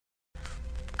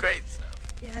Great stuff.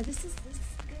 Yeah, this is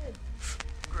good.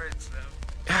 Great stuff.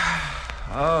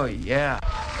 Oh, yeah.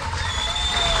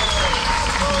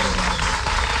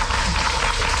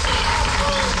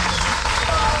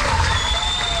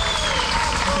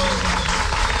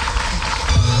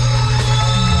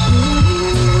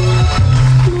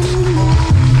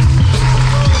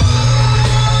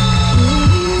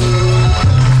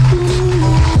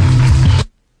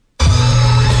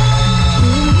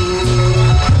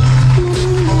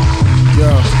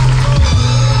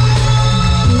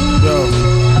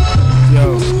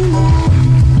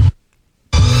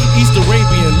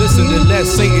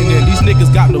 Satan in. These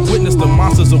niggas got to witness the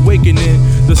monsters awakening.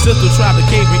 The system tried to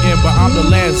cave me in, but I'm the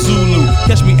last Zulu.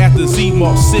 Catch me at the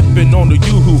Z-Mall sipping on the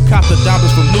Yoo-Hoo. Cop the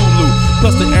diamonds from Lulu,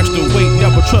 plus the extra weight.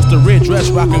 Never trust the red dress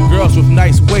rocking girls with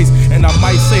nice waists. And I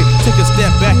might say, take a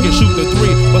step back and shoot the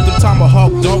three, but them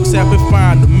tomahawk donks have been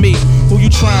fine to me. Who you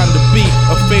trying to be?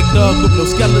 A fake thug with no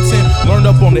skeleton? Learn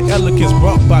up on the elegance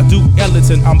brought by Duke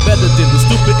Ellington. I'm better than the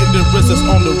stupid ignorance that's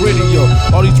on the radio.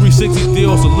 All these 360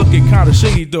 deals are looking kinda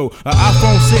shady though. An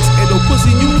iPhone 6 and no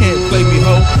pussy, you can't play me,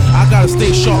 ho. I gotta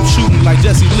stay sharp shooting like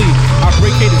Jesse Lee. I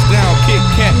break haters down, kick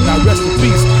cat, now rest in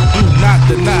peace. Do not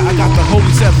deny, I got the holy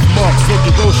seven marks. So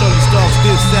the road shorty stalks,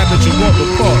 this savage you want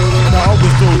the part. And I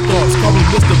always throw thoughts, call me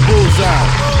Mr.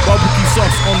 Bullseye. Barbecue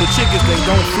sauce on the chickens, they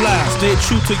don't fly. Stay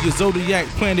true to your zodiac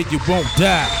planet, you won't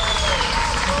die.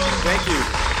 Thank you.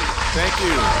 Thank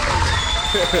you.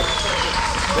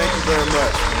 Thank you very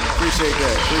much. Appreciate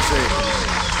that. Appreciate it.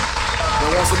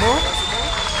 Y'all want some more?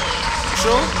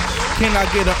 Sure? Can I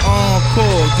get an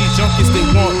encore? These junkies, they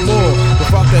want more.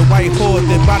 Without that white horde,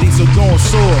 their bodies are going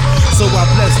sore. So I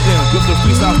bless them with the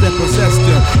freestyles that possess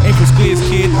them. Ain't for squeeze,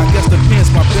 kid, I guess the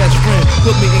pen's my best friend.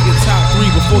 Put me in your top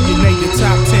 3 before you name your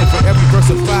top 10. For every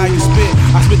verse of fire you spit,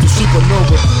 I spit the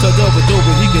supernova. Tell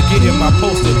Dover he could get in my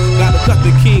poster. Gotta cut the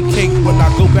king cake when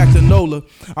I go back to NOLA.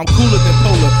 I'm cooler than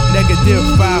Polar, negative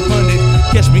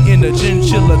 500. Catch me in the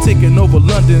chinchilla, taking over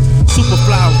London.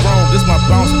 Superfly Rome, this my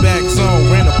bounce back zone.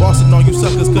 Ran a Boston on you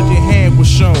suckers cause your hand was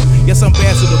shown. Yes, I'm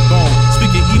bad to the bone,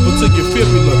 speaking evil to your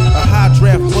fibula. A high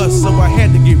draft bust, so I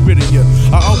had to get rid of you.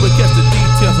 I always catch the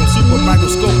details, I'm super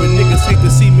microscoping. Niggas hate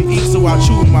to see me eat, so I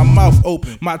chew with my mouth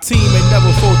open. My team ain't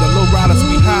never folding, low riders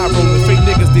be high rolling. Fake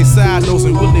niggas, they side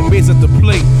nosing, Willie Mays at the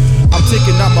plate. I'm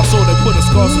taking out my soul and putting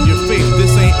scars in your face.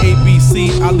 This ain't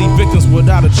ABC, I leave victims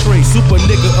without a trace. Super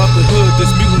nigga of the hood,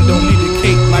 this mutant don't need a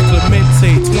cake. Like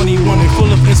Clemente, 21 and full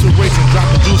of inspiration. Drop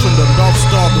the juice from the North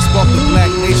Star to spark the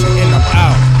black nation, and I'm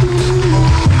out.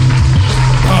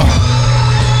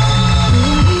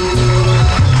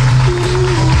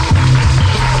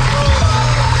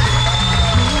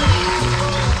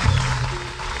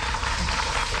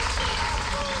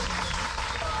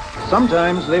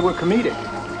 Sometimes they were comedic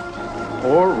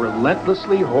or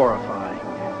relentlessly horrifying.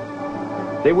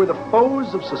 They were the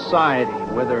foes of society,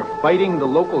 whether fighting the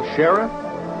local sheriff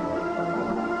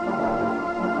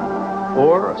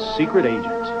or a secret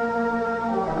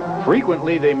agent.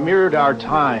 Frequently, they mirrored our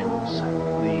times,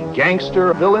 the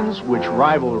gangster villains which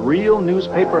rival real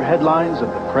newspaper headlines of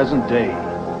the present day.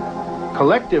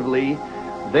 Collectively,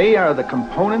 they are the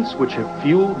components which have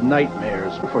fueled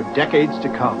nightmares for decades to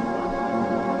come.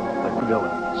 The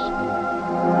villains.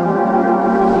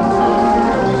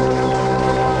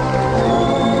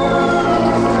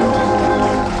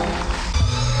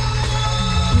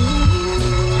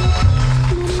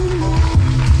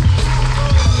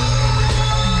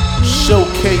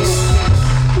 Showcase